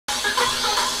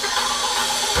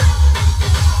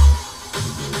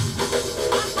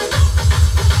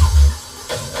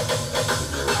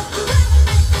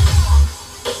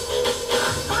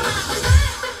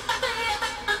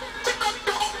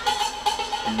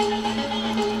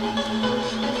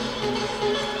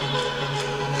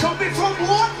Coming from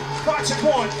one, march at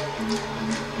one.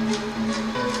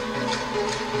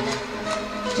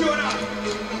 You and I,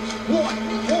 one.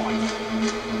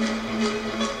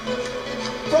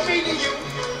 From me to you,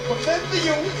 from them to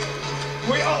you,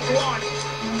 we are one.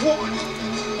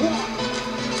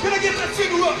 Can I get that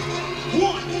figure up?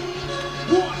 One.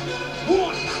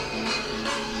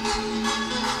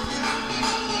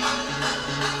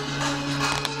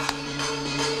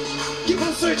 Keep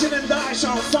on searching and I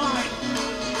shall find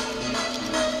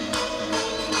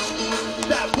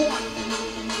that one.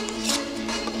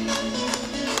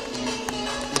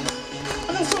 I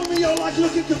know some of y'all like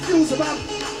looking confused about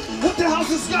what the hell is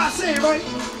this guy saying, right?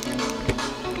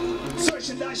 Search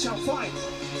and I shall find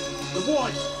the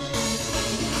one.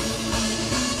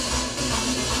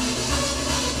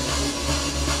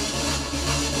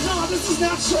 No, this is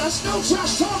not trash. No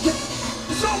trash talking.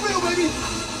 It's all real, baby.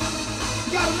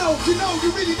 You gotta know.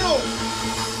 You really know.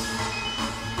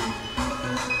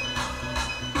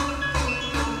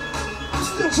 I'm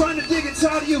still trying to dig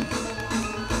inside of you.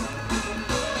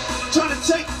 Trying to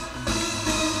take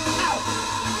out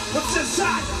what's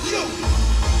inside you.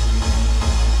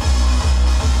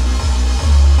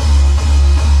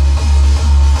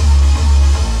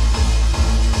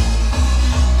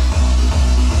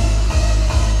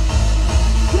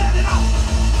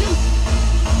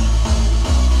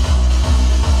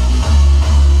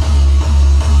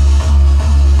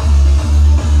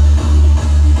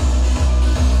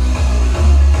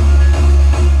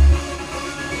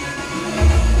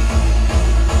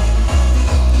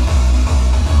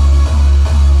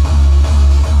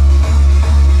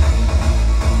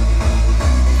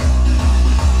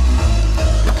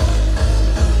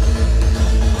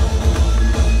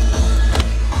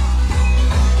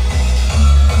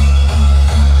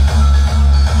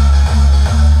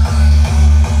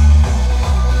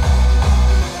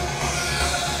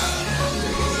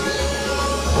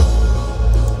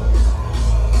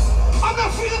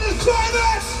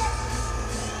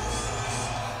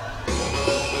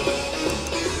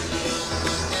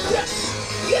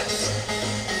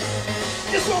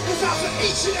 This one goes out to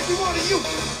each and every one of you.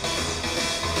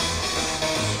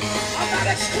 I'm not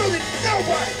excluding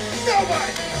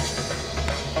nobody.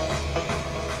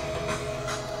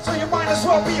 So you might as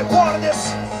well be a part of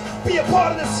this. Be a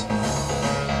part of this.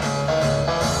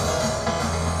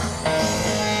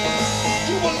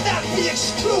 You will not be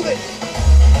excluded.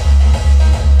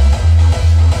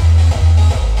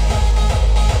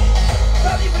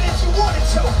 Not even if you wanted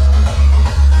to.